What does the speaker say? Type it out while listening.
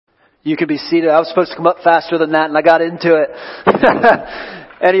You can be seated. I was supposed to come up faster than that and I got into it.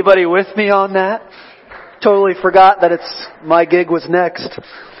 Anybody with me on that? Totally forgot that my gig was next.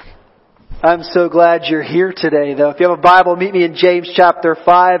 I'm so glad you're here today though. If you have a Bible, meet me in James chapter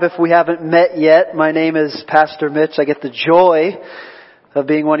 5 if we haven't met yet. My name is Pastor Mitch. I get the joy of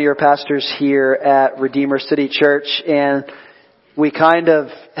being one of your pastors here at Redeemer City Church, and we kind of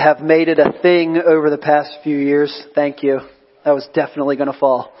have made it a thing over the past few years. Thank you. That was definitely going to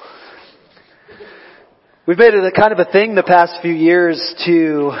fall. We've made it a kind of a thing the past few years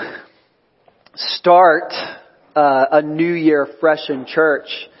to start a new year fresh in church,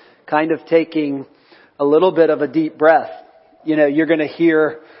 kind of taking a little bit of a deep breath. You know, you're going to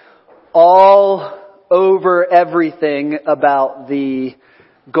hear all over everything about the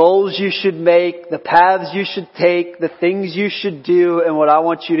goals you should make, the paths you should take, the things you should do, and what I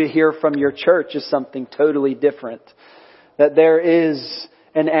want you to hear from your church is something totally different. That there is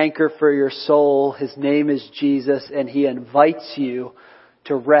an anchor for your soul. His name is Jesus, and He invites you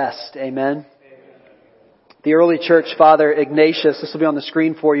to rest. Amen? The early church father Ignatius, this will be on the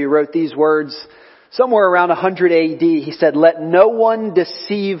screen for you, wrote these words somewhere around 100 AD. He said, "Let no one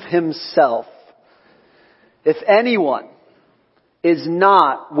deceive himself. If anyone is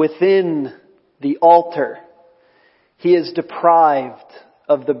not within the altar, he is deprived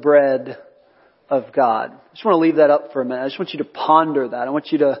of the bread of God." I just want to leave that up for a minute. I just want you to ponder that. I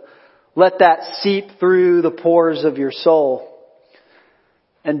want you to let that seep through the pores of your soul.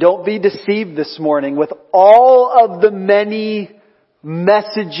 And don't be deceived this morning with all of the many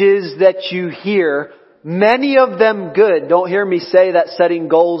messages that you hear, many of them good. Don't hear me say that setting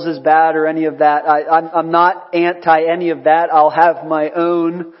goals is bad or any of that. I'm not anti any of that. I'll have my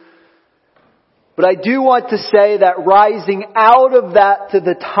own. But I do want to say that rising out of that to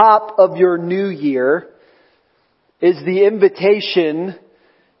the top of your new year is the invitation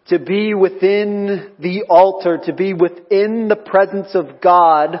to be within the altar, to be within the presence of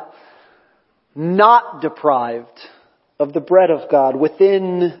God, not deprived of the bread of God,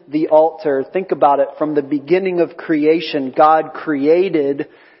 within the altar. Think about it. From the beginning of creation, God created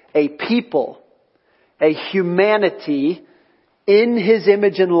a people, a humanity in His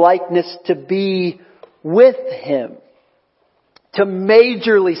image and likeness to be with Him. To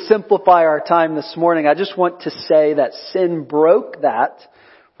majorly simplify our time this morning, I just want to say that sin broke that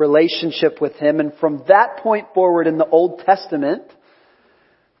relationship with Him. And from that point forward in the Old Testament,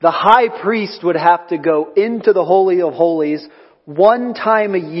 the high priest would have to go into the Holy of Holies one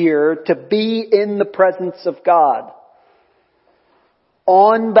time a year to be in the presence of God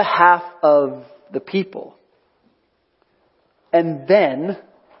on behalf of the people. And then,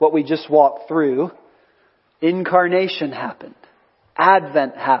 what we just walked through, incarnation happened.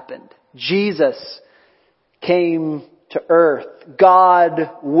 Advent happened. Jesus came to earth.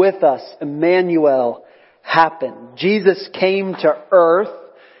 God with us, Emmanuel, happened. Jesus came to earth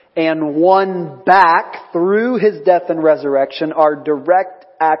and won back through His death and resurrection our direct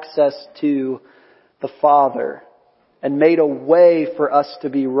access to the Father and made a way for us to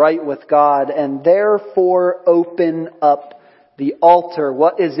be right with God and therefore open up the altar.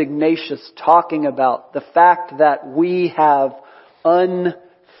 What is Ignatius talking about? The fact that we have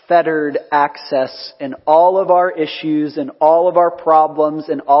unfettered access in all of our issues and all of our problems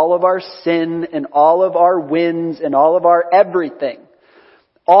and all of our sin and all of our wins and all of our everything.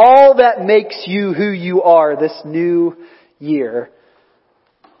 All that makes you who you are this new year.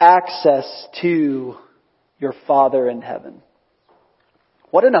 Access to your Father in heaven.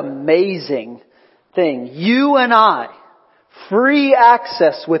 What an amazing thing. You and I, free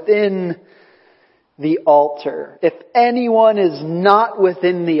access within the altar. If anyone is not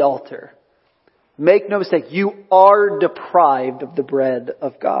within the altar, make no mistake, you are deprived of the bread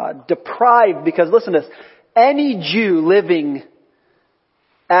of God. Deprived because, listen to this, any Jew living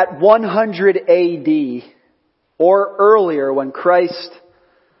at 100 AD or earlier when Christ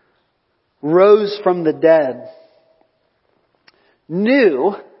rose from the dead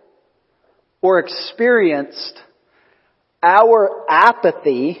knew or experienced our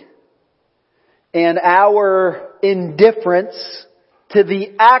apathy and our indifference to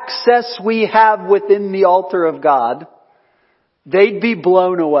the access we have within the altar of God. They'd be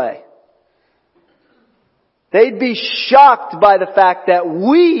blown away. They'd be shocked by the fact that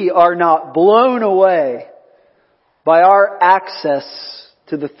we are not blown away by our access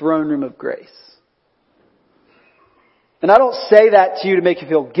to the throne room of grace. And I don't say that to you to make you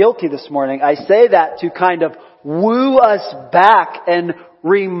feel guilty this morning. I say that to kind of woo us back and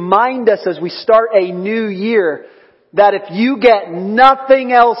remind us as we start a new year that if you get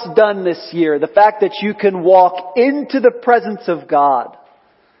nothing else done this year, the fact that you can walk into the presence of God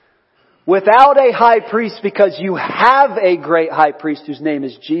without a high priest, because you have a great high priest whose name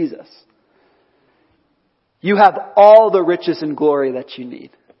is Jesus. You have all the riches and glory that you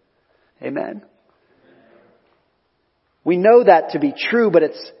need. Amen. We know that to be true, but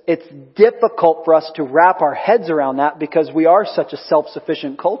it's difficult for us to wrap our heads around that because we are such a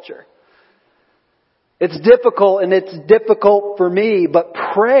self-sufficient culture. It's difficult, and it's difficult for me, but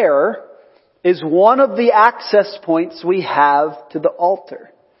prayer is one of the access points we have to the altar.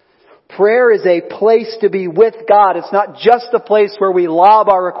 Prayer is a place to be with God. It's not just a place where we lob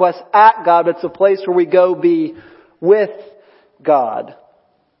our requests at God, but it's a place where we go be with God.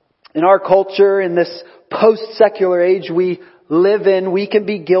 In our culture, in this post-secular age we live in, we can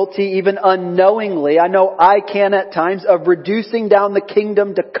be guilty, even unknowingly, I know I can at times, of reducing down the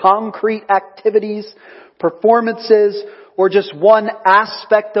kingdom to concrete activities, performances, or just one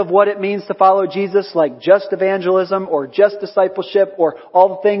aspect of what it means to follow Jesus, like just evangelism or just discipleship or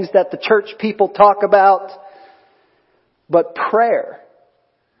all the things that the church people talk about. But prayer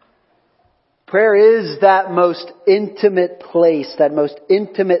is that most intimate place, that most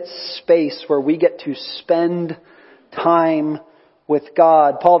intimate space where we get to spend time with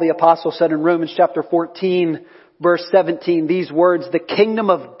God. Paul the Apostle said in Romans chapter 14, verse 17, these words, "The kingdom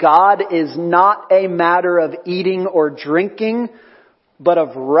of God is not a matter of eating or drinking, but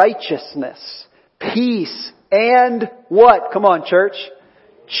of righteousness, peace, and" what? Come on, church.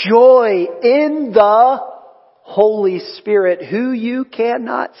 "Joy in the Holy Spirit, who you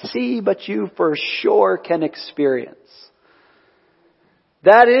cannot see, but you for sure can experience."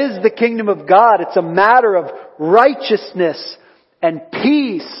 That is the kingdom of God. It's a matter of righteousness and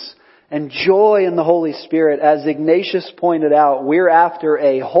peace and joy in the Holy Spirit. As Ignatius pointed out, we're after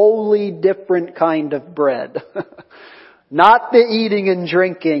a wholly different kind of bread. Not the eating and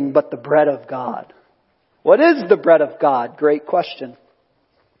drinking, but the bread of God. What is the bread of God? Great question.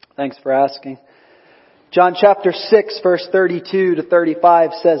 Thanks for asking. John chapter 6 verse 32 to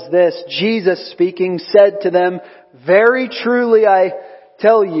 35 says this, Jesus speaking said to them, "Very truly I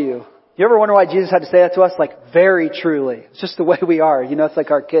tell you." You ever wonder why Jesus had to say that to us? Like, very truly. It's just the way we are. You know, it's like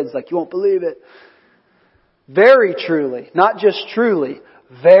our kids, like, you won't believe it. Very truly. Not just truly.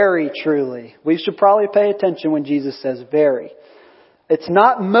 Very truly. We should probably pay attention when Jesus says very. It's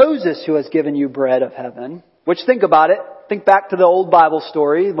not Moses who has given you bread of heaven. Which, think about it. Think back to the old Bible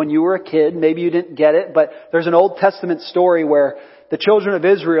story when you were a kid. Maybe you didn't get it, but there's an Old Testament story where the children of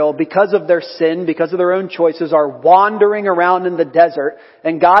Israel, because of their sin, because of their own choices, are wandering around in the desert.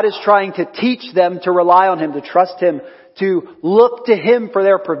 And God is trying to teach them to rely on Him, to trust Him, to look to Him for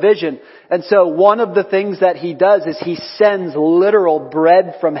their provision. And so one of the things that He does is He sends literal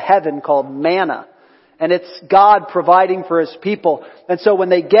bread from heaven called manna. And it's God providing for His people. And so when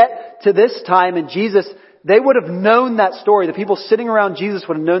they get to this time and Jesus, they would have known that story. The people sitting around Jesus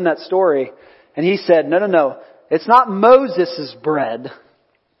would have known that story. And He said, no. It's not Moses' bread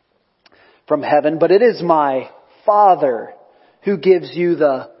from heaven, but it is my Father who gives you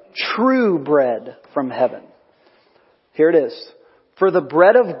the true bread from heaven. Here it is. For the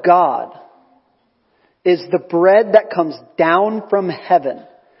bread of God is the bread that comes down from heaven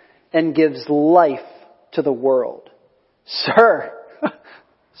and gives life to the world. Sir,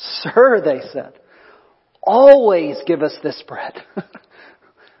 they said, always give us this bread.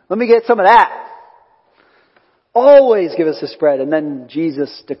 Let me get some of that. Always give us this bread. And then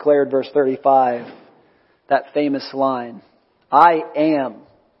Jesus declared, verse 35, that famous line, I am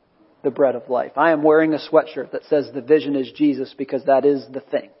the bread of life. I am wearing a sweatshirt that says the vision is Jesus because that is the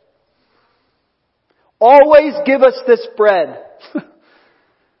thing. Always give us this bread.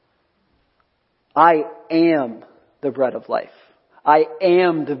 I am the bread of life. I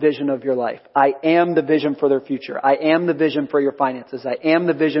am the vision of your life. I am the vision for their future. I am the vision for your finances. I am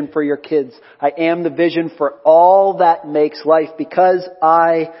the vision for your kids. I am the vision for all that makes life because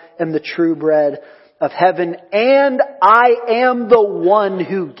I am the true bread of heaven and I am the one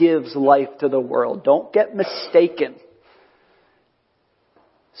who gives life to the world. Don't get mistaken.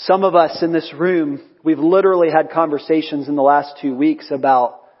 Some of us in this room, we've literally had conversations in the last 2 weeks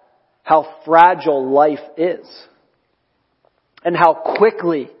about how fragile life is. And how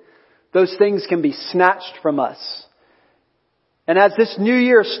quickly those things can be snatched from us. And as this new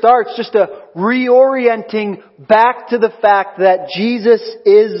year starts, just a reorienting back to the fact that Jesus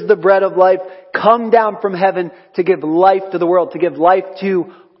is the bread of life, come down from heaven to give life to the world, to give life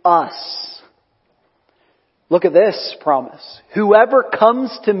to us. Look at this promise. Whoever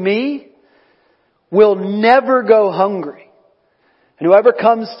comes to me will never go hungry. And whoever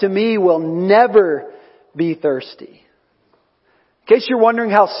comes to me will never be thirsty. In case you're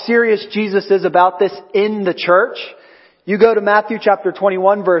wondering how serious Jesus is about this in the church, You go to Matthew chapter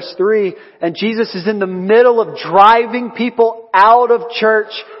 21 verse 3, and Jesus is in the middle of driving people out of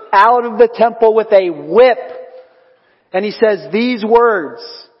church, out of the temple with a whip. And He says these words.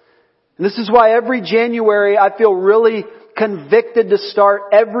 And this is why every January I feel really convicted to start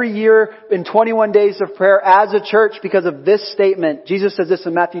every year in 21 days of prayer as a church because of this statement. Jesus says this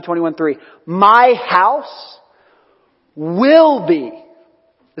in Matthew 21:3. My house will be.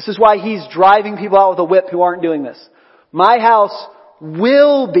 This is why He's driving people out with a whip who aren't doing this. My house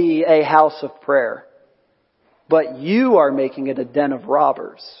will be a house of prayer, but you are making it a den of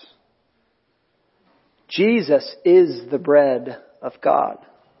robbers. Jesus is the bread of God.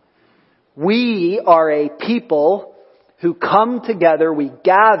 We are a people who come together, we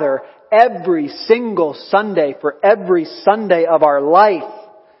gather every single Sunday for every Sunday of our life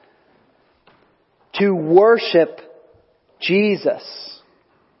to worship Jesus,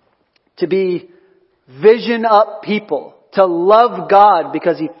 to be vision up people, to love God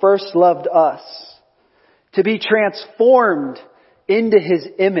because He first loved us, to be transformed into His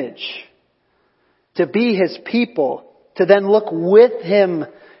image, to be His people, to then look with Him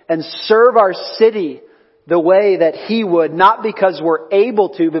and serve our city the way that He would, not because we're able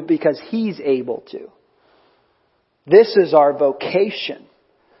to, but because He's able to. This is our vocation.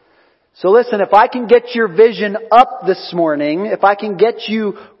 So listen, if I can get your vision up this morning, if I can get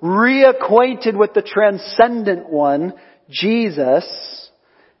you reacquainted with the transcendent one, Jesus,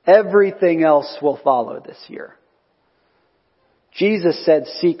 everything else will follow this year. Jesus said,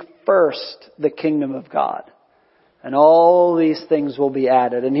 seek first the kingdom of God, and all these things will be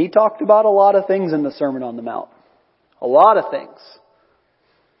added. And He talked about a lot of things in the Sermon on the Mount. A lot of things.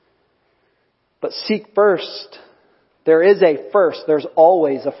 But seek first. There is a first. There's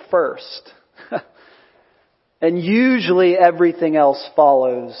always a first. And usually everything else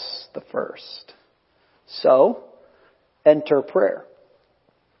follows the first. So, enter prayer.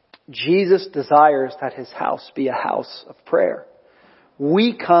 Jesus desires that His house be a house of prayer.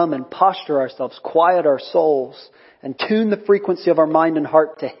 We come and posture ourselves, quiet our souls, and tune the frequency of our mind and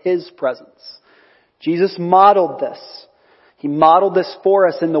heart to His presence. Jesus modeled this. He modeled this for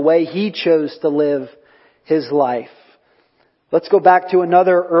us in the way He chose to live His life. Let's go back to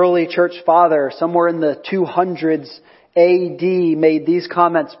another early church father, somewhere in the 200s AD, made these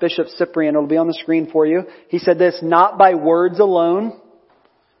comments, Bishop Cyprian. It'll be on the screen for you. He said this, not by words alone,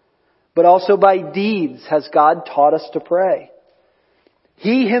 but also by deeds has God taught us to pray.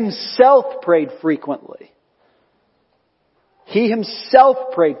 He Himself prayed frequently. He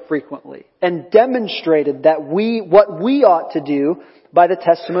Himself prayed frequently and demonstrated that what we ought to do by the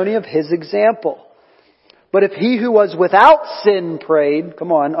testimony of His example. But if He who was without sin prayed,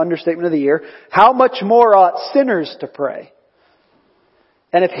 come on, understatement of the year, how much more ought sinners to pray?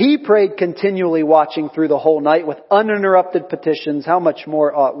 And if He prayed continually watching through the whole night with uninterrupted petitions, how much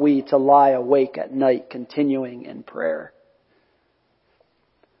more ought we to lie awake at night continuing in prayer?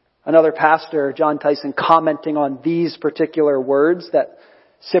 Another pastor, John Tyson, commenting on these particular words that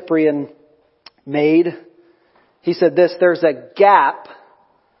Cyprian made, he said this, there's a gap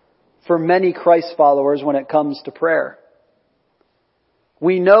for many Christ followers when it comes to prayer.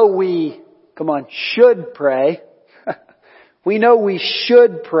 We know we, should pray. We know we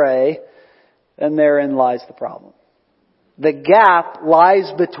should pray, and therein lies the problem. The gap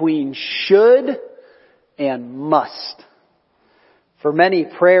lies between should and must. For many,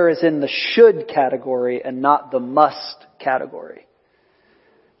 prayer is in the should category and not the must category.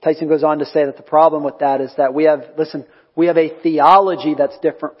 Tyson goes on to say that the problem with that is that we have a theology that's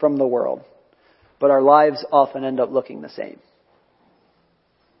different from the world, but our lives often end up looking the same.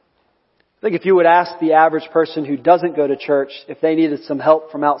 I think if you would ask the average person who doesn't go to church if they needed some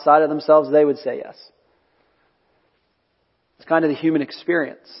help from outside of themselves, they would say yes. It's kind of the human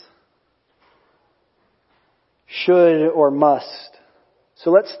experience. Should or must. So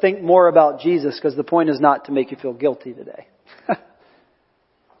let's think more about Jesus, because the point is not to make you feel guilty today.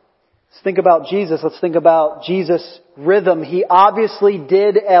 Let's think about Jesus. Let's think about Jesus' rhythm. He obviously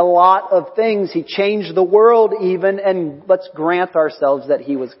did a lot of things. He changed the world even, and let's grant ourselves that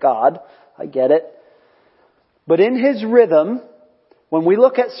He was God. I get it. But in His rhythm, when we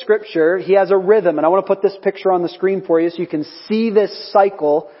look at Scripture, He has a rhythm. And I want to put this picture on the screen for you so you can see this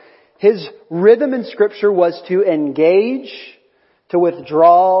cycle. His rhythm in Scripture was to engage, to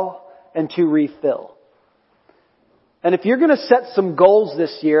withdraw, and to refill. And if you're going to set some goals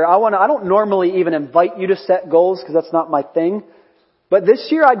this year, I don't normally even invite you to set goals because that's not my thing. But this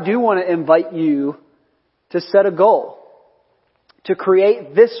year I do want to invite you to set a goal. To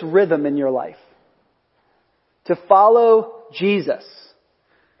create this rhythm in your life. To follow Jesus.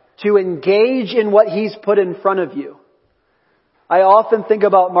 To engage in what He's put in front of you. I often think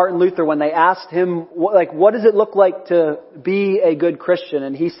about Martin Luther when they asked him, what does it look like to be a good Christian?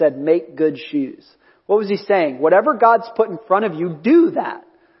 And he said, make good shoes. What was he saying? Whatever God's put in front of you, do that.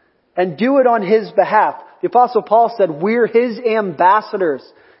 And do it on His behalf. The Apostle Paul said, we're His ambassadors.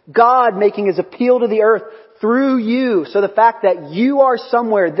 God making His appeal to the earth through you. So the fact that you are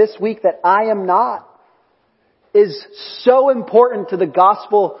somewhere this week that I am not is so important to the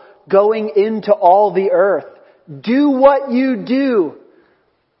gospel going into all the earth. Do what you do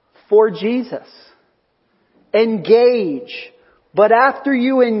for Jesus. Engage. But after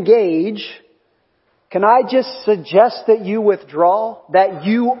you engage, can I just suggest that you withdraw? That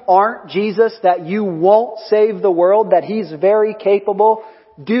you aren't Jesus? That you won't save the world? That He's very capable?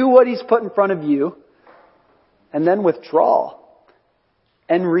 Do what He's put in front of you. And then withdraw.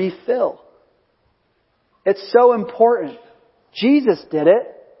 And refill. It's so important. Jesus did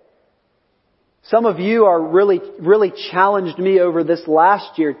it. Some of you are really challenged me over this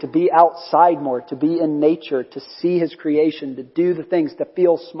last year to be outside more, to be in nature, to see His creation, to do the things, to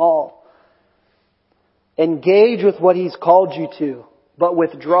feel small. Engage with what He's called you to, but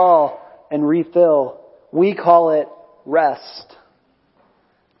withdraw and refill. We call it rest.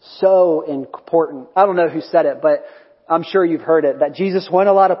 So important. I don't know who said it, but I'm sure you've heard it, that Jesus went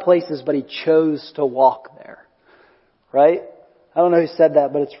a lot of places, but He chose to walk there. Right? I don't know who said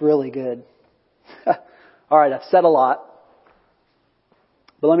that, but it's really good. All right, I've said a lot.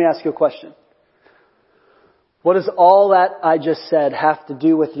 But let me ask you a question. What does all that I just said have to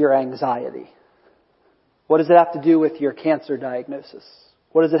do with your anxiety? What does it have to do with your cancer diagnosis?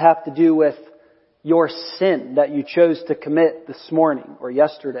 What does it have to do with your sin that you chose to commit this morning or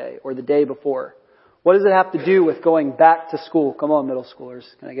yesterday or the day before? What does it have to do with going back to school? Come on, middle schoolers.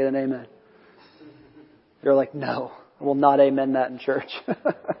 Can I get an amen? You're like, no, I will not amen that in church.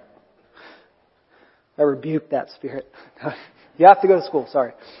 I rebuke that spirit. You have to go to school,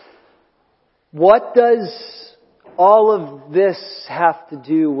 sorry. What does all of this have to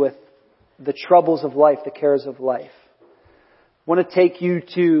do with the troubles of life, the cares of life? I want to take you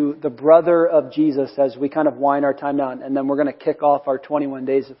to the brother of Jesus as we kind of wind our time down. And then we're going to kick off our 21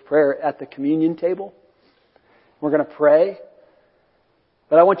 days of prayer at the communion table. We're going to pray.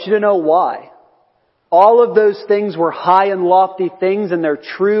 But I want you to know why. All of those things were high and lofty things, and they're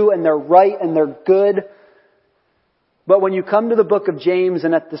true, and they're right, and they're good. But when you come to the book of James,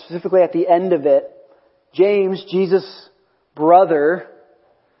 and specifically at the end of it, James, Jesus' brother,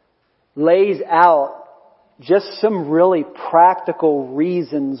 lays out just some really practical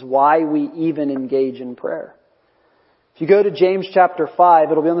reasons why we even engage in prayer. If you go to James chapter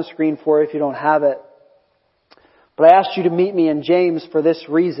 5, it'll be on the screen for you if you don't have it. But I asked you to meet me in James for this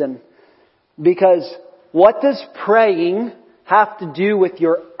reason. Because what does praying have to do with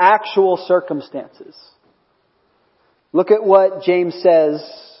your actual circumstances? Look at what James says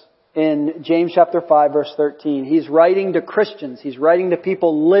in James chapter 5 verse 13. He's writing to Christians. He's writing to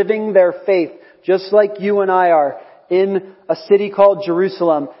people living their faith just like you and I are in a city called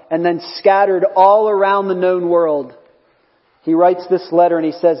Jerusalem and then scattered all around the known world. He writes this letter and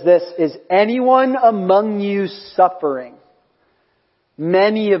he says this, is anyone among you suffering?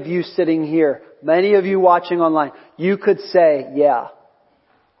 Many of you sitting here, many of you watching online, you could say, yeah,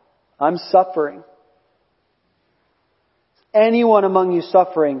 I'm suffering. Anyone among you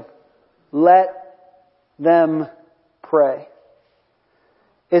suffering, let them pray.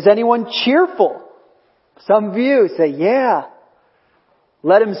 Is anyone cheerful? Some of you say, yeah.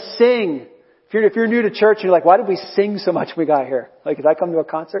 Let him sing. If you're new to church and you're like, why did we sing so much when we got here? Like, did I come to a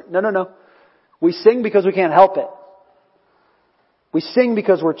concert? No. We sing because we can't help it. We sing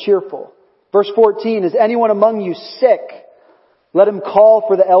because we're cheerful. Verse 14, is anyone among you sick? Let him call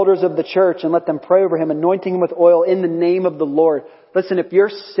for the elders of the church and let them pray over him, anointing him with oil in the name of the Lord. Listen, if you're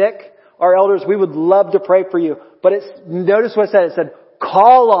sick, our elders, we would love to pray for you. But notice what it said. It said,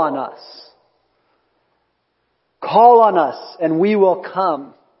 call on us. Call on us and we will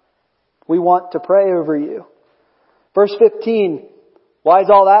come. We want to pray over you. Verse 15, why does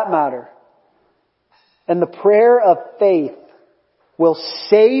all that matter? And the prayer of faith will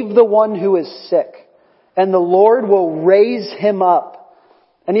save the one who is sick, and the Lord will raise him up.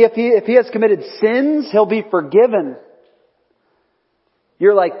 And if he has committed sins, he'll be forgiven.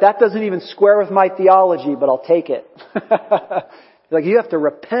 You're like, that doesn't even square with my theology, but I'll take it. Like, you have to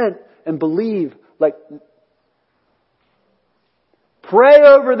repent and believe. Like, pray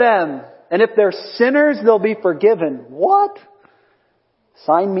over them. And if they're sinners, they'll be forgiven. What?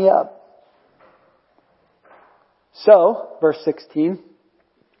 Sign me up. So, verse 16,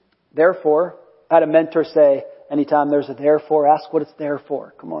 therefore, I had a mentor say, anytime there's a therefore, ask what it's there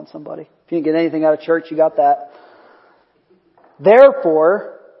for. Come on, somebody. If you didn't get anything out of church, you got that.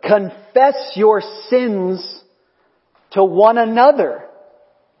 Therefore, confess your sins to one another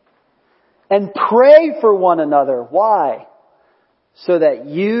and pray for one another. Why? So that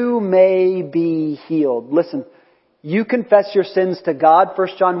you may be healed. Listen, you confess your sins to God, 1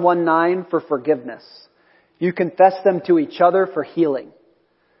 John 1:9, for forgiveness. You confess them to each other for healing.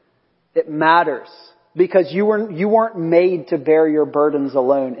 It matters because you weren't made to bear your burdens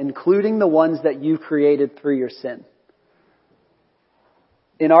alone, including the ones that you created through your sin.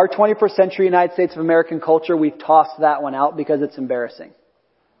 In our 21st century United States of American culture, we've tossed that one out because it's embarrassing.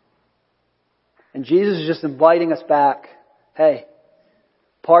 And Jesus is just inviting us back. Hey,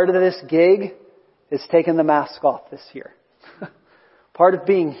 part of this gig is taking the mask off this year. Part of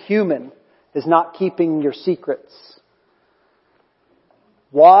being human is not keeping your secrets.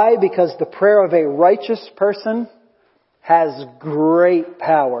 Why? Because the prayer of a righteous person has great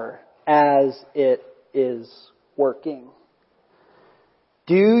power as it is working.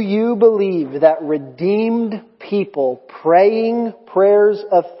 Do you believe that redeemed people praying prayers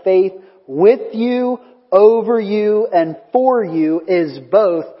of faith with you, over you, and for you is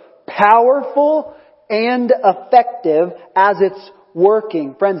both powerful and effective as it's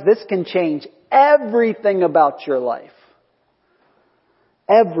working? Friends, this can change everything about your life.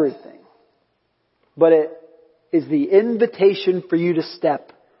 Everything. But it is the invitation for you to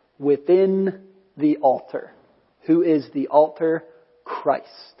step within the altar. Who is the altar? Christ.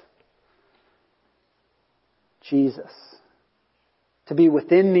 Jesus. To be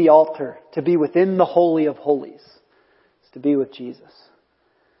within the altar, to be within the Holy of Holies, is to be with Jesus.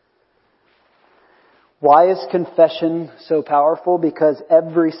 Why is confession so powerful? Because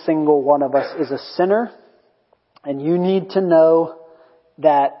every single one of us is a sinner, and you need to know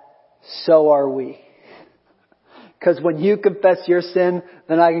that so are we. Because when you confess your sin,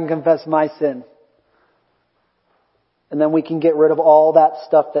 then I can confess my sin. And then we can get rid of all that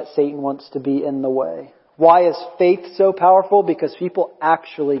stuff that Satan wants to be in the way. Why is faith so powerful? Because people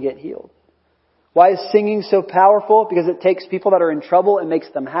actually get healed. Why is singing so powerful? Because it takes people that are in trouble and makes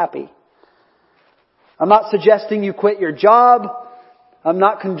them happy. I'm not suggesting you quit your job. I'm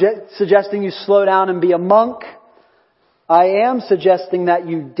not suggesting you slow down and be a monk. I am suggesting that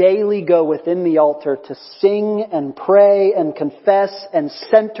you daily go within the altar to sing and pray and confess and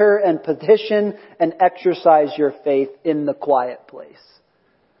center and petition and exercise your faith in the quiet place.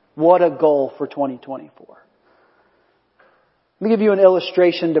 What a goal for 2024. Let me give you an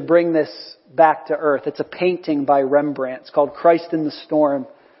illustration to bring this back to earth. It's a painting by Rembrandt. It's called Christ in the Storm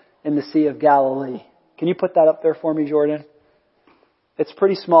in the Sea of Galilee. Can you put that up there for me, Jordan? It's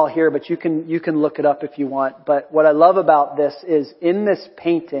pretty small here, but you can look it up if you want. But what I love about this is in this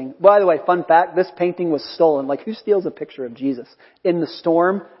painting, by the way, fun fact, this painting was stolen. Like, who steals a picture of Jesus in the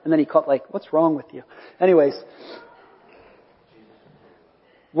storm? And then he called, like, what's wrong with you? Anyways,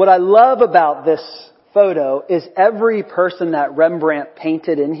 what I love about this photo is every person that Rembrandt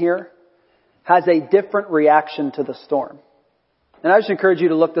painted in here has a different reaction to the storm. And I just encourage you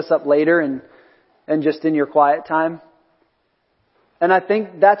to look this up later and just in your quiet time. And I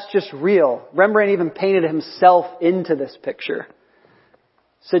think that's just real. Rembrandt even painted himself into this picture,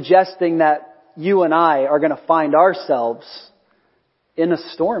 suggesting that you and I are going to find ourselves in a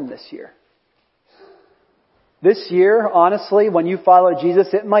storm this year. This year, honestly, when you follow Jesus,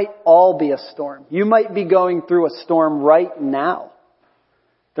 it might all be a storm. You might be going through a storm right now.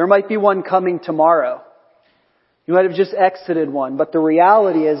 There might be one coming tomorrow. You might have just exited one. But the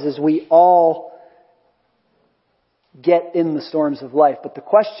reality is we all get in the storms of life. But the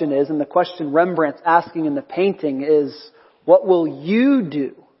question is, and the question Rembrandt's asking in the painting is, what will you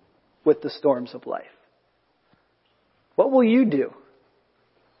do with the storms of life? What will you do?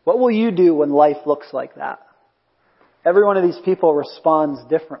 What will you do when life looks like that? Every one of these people responds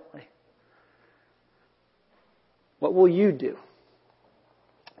differently. What will you do?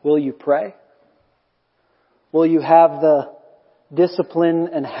 Will you pray? Will you have the discipline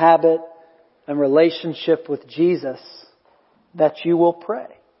and habit and relationship with Jesus that you will pray?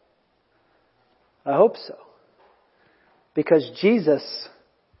 I hope so. Because Jesus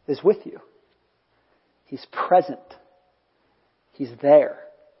is with you. He's present. He's there.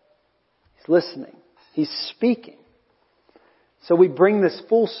 He's listening. He's speaking. So we bring this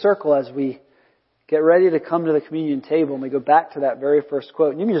full circle as we get ready to come to the communion table, and we go back to that very first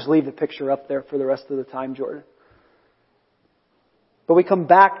quote. And you can just leave the picture up there for the rest of the time, Jordan. But we come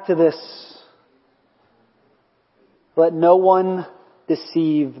back to this: let no one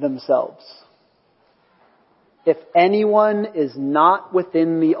deceive themselves. If anyone is not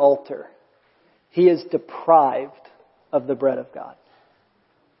within the altar, he is deprived of the bread of God.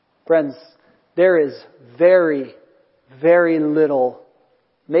 Friends, there is very, very little,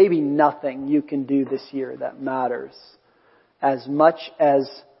 maybe nothing you can do this year that matters as much as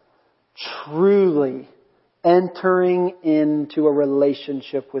truly entering into a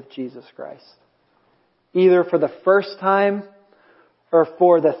relationship with Jesus Christ. Either for the first time or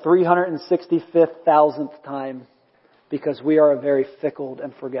for the 365,000th time, because we are a very fickle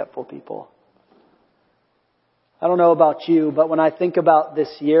and forgetful people. I don't know about you, but when I think about this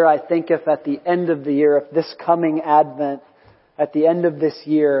year, I think if at the end of the year, if this coming Advent, at the end of this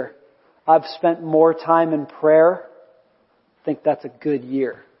year, I've spent more time in prayer, I think that's a good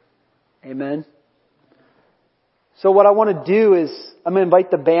year. Amen? So what I want to do is, I'm going to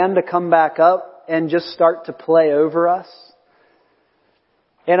invite the band to come back up and just start to play over us.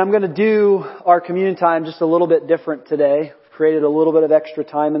 And I'm going to do our communion time just a little bit different today. I've created a little bit of extra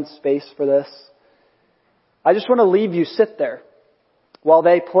time and space for this. I just want to leave you sit there while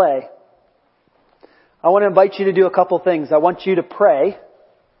they play. I want to invite you to do a couple things. I want you to pray.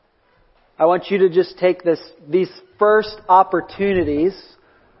 I want you to just take these first opportunities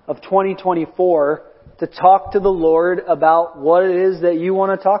of 2024 to talk to the Lord about what it is that you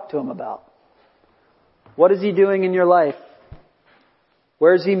want to talk to Him about. What is He doing in your life?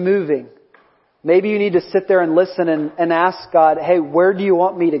 Where is He moving? Maybe you need to sit there and listen and ask God, hey, where do you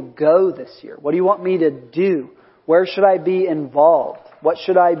want me to go this year? What do you want me to do? Where should I be involved? What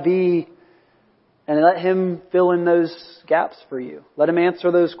should I be? And let Him fill in those gaps for you. Let Him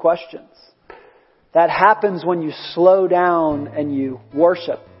answer those questions. That happens when you slow down and you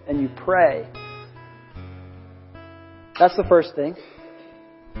worship and you pray. That's the first thing.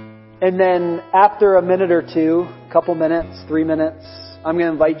 And then after a minute or two, a couple minutes, 3 minutes, I'm going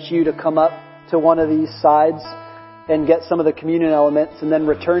to invite you to come up to one of these sides and get some of the communion elements and then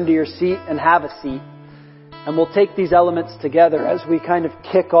return to your seat and have a seat. And we'll take these elements together as we kind of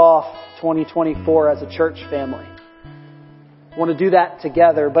kick off 2024 as a church family. I want to do that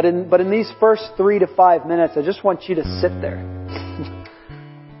together. But in these first 3 to 5 minutes, I just want you to sit there.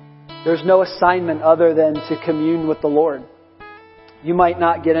 There's no assignment other than to commune with the Lord. You might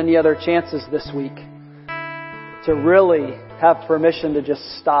not get any other chances this week to really have permission to just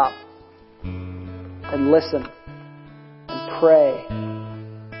stop and listen and pray.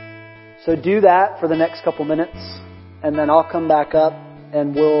 So do that for the next couple minutes, and then I'll come back up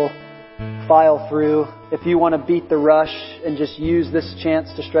and we'll file through. If you want to beat the rush and just use this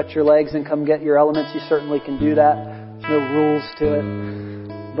chance to stretch your legs and come get your elements, you certainly can do that. There's no rules to it.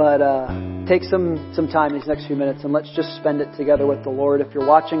 But take some time these next few minutes and let's just spend it together with the Lord. If you're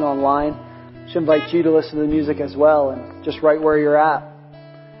watching online, I should invite you to listen to the music as well, and just right where you're at,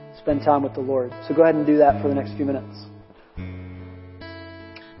 spend time with the Lord. So go ahead and do that for the next few minutes.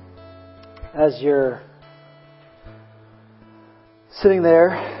 As you're sitting there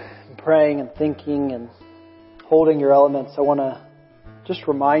and praying and thinking and holding your elements, I want to just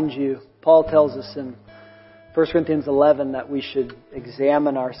remind you, Paul tells us in 1 Corinthians 11 that we should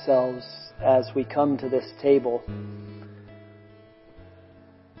examine ourselves as we come to this table.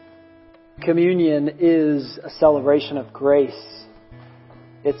 Communion is a celebration of grace.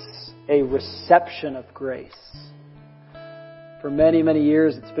 It's a reception of grace. For many, many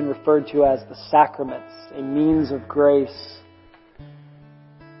years, it's been referred to as the sacraments, a means of grace.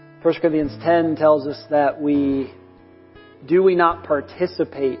 1 Corinthians 10 tells us that we not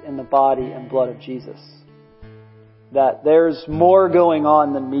participate in the body and blood of Jesus. That there's more going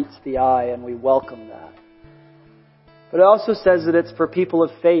on than meets the eye, and we welcome that. But it also says that it's for people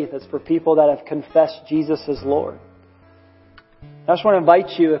of faith. It's for people that have confessed Jesus as Lord. I just want to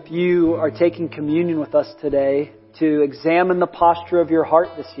invite you, if you are taking communion with us today, to examine the posture of your heart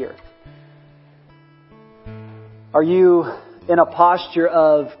this year. Are you in a posture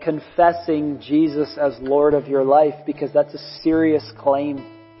of confessing Jesus as Lord of your life? Because that's a serious claim.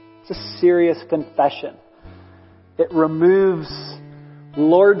 It's a serious confession. It removes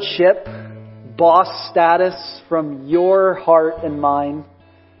lordship, boss status from your heart and mind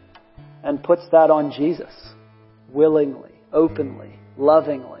and puts that on Jesus willingly, openly,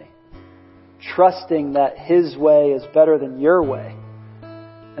 lovingly, trusting that His way is better than your way.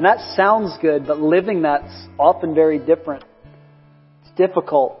 And that sounds good, but living that's often very different. It's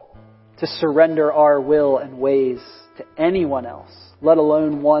difficult to surrender our will and ways to anyone else, let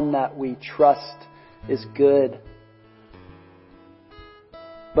alone one that we trust is good.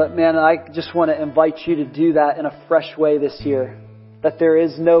 But man, I just want to invite you to do that in a fresh way this year. That there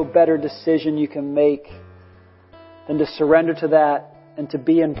is no better decision you can make than to surrender to that and to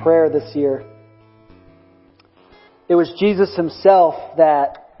be in prayer this year. It was Jesus Himself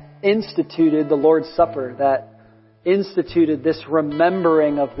that instituted the Lord's Supper, that instituted this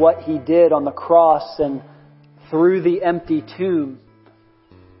remembering of what He did on the cross and through the empty tomb,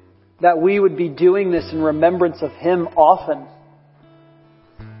 that we would be doing this in remembrance of Him often.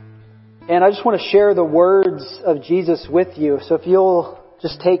 And I just want to share the words of Jesus with you. So if you'll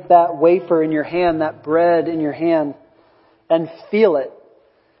just take that wafer in your hand, that bread in your hand, and feel it.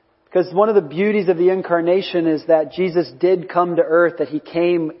 Because one of the beauties of the incarnation is that Jesus did come to earth, that He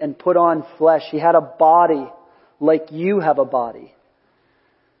came and put on flesh. He had a body like you have a body.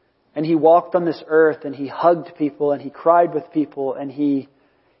 And He walked on this earth and He hugged people and He cried with people and He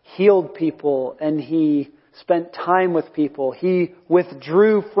healed people and He spent time with people. He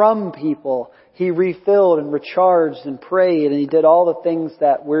withdrew from people. He refilled and recharged and prayed, and He did all the things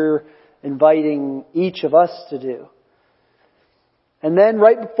that we're inviting each of us to do. And then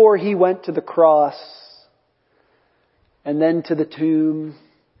right before He went to the cross, and then to the tomb,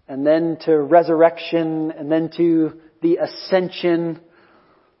 and then to resurrection, and then to the ascension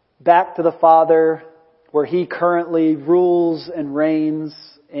back to the Father, where He currently rules and reigns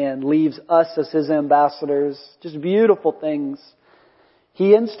and leaves us as His ambassadors. Just beautiful things.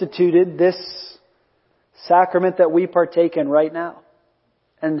 He instituted this sacrament that we partake in right now.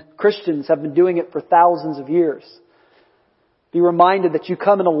 And Christians have been doing it for thousands of years. Be reminded that you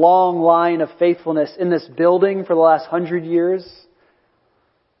come in a long line of faithfulness in this building for the last 100 years,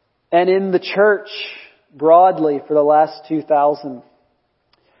 and in the church broadly for the last 2,000.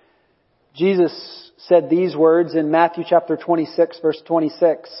 Jesus said these words in Matthew chapter 26, verse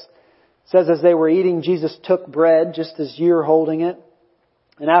 26. It says, as they were eating, Jesus took bread, just as you're holding it,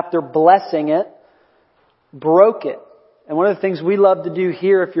 and after blessing it, broke it. And one of the things we love to do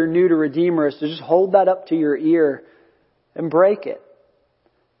here, if you're new to Redeemer, is to just hold that up to your ear and break it.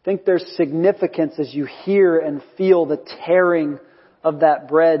 I think there's significance as you hear and feel the tearing of that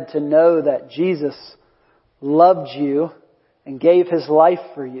bread, to know that Jesus loved you and gave His life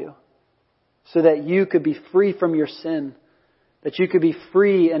for you, so that you could be free from your sin, that you could be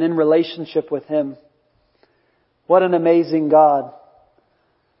free and in relationship with Him. What an amazing God.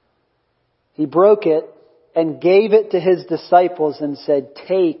 He broke it and gave it to His disciples and said,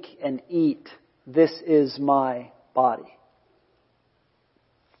 take and eat. This is my body.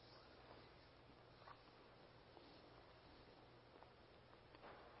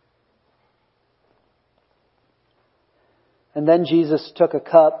 And then Jesus took a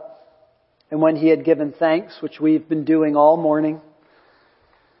cup, and when He had given thanks, which we've been doing all morning,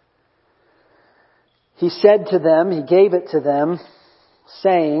 He said to them, He gave it to them,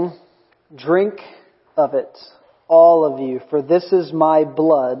 saying, drink of it, all of you, for this is my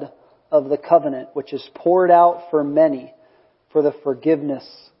blood of the covenant, which is poured out for many for the forgiveness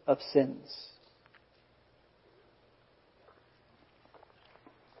of sins.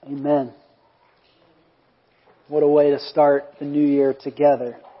 Amen. What a way to start the new year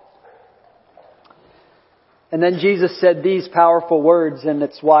together. And then Jesus said these powerful words, and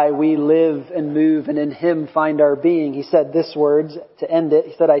it's why we live and move and in Him find our being. He said this words to end it.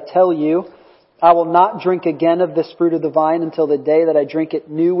 He said, I tell you, I will not drink again of this fruit of the vine until the day that I drink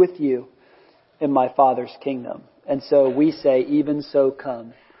it new with you in my Father's kingdom. And so we say, even so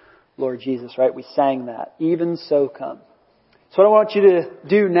come, Lord Jesus, right? We sang that. Even so come. So what I want you to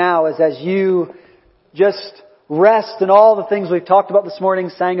do now is, as you just rest in all the things we've talked about this morning,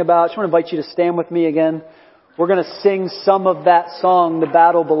 sang about, I just want to invite you to stand with me again. We're going to sing some of that song, The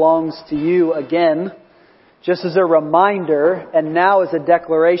Battle Belongs to You, again, just as a reminder, and now as a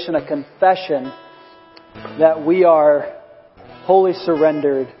declaration, a confession, that we are wholly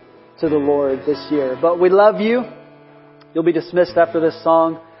surrendered to the Lord this year. But we love you. You'll be dismissed after this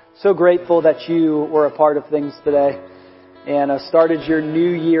song. So grateful that you were a part of things today and started your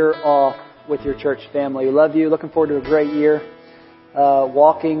new year off with your church family. We love you. Looking forward to a great year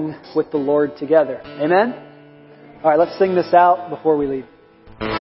walking with the Lord together. Amen? All right, let's sing this out before we leave.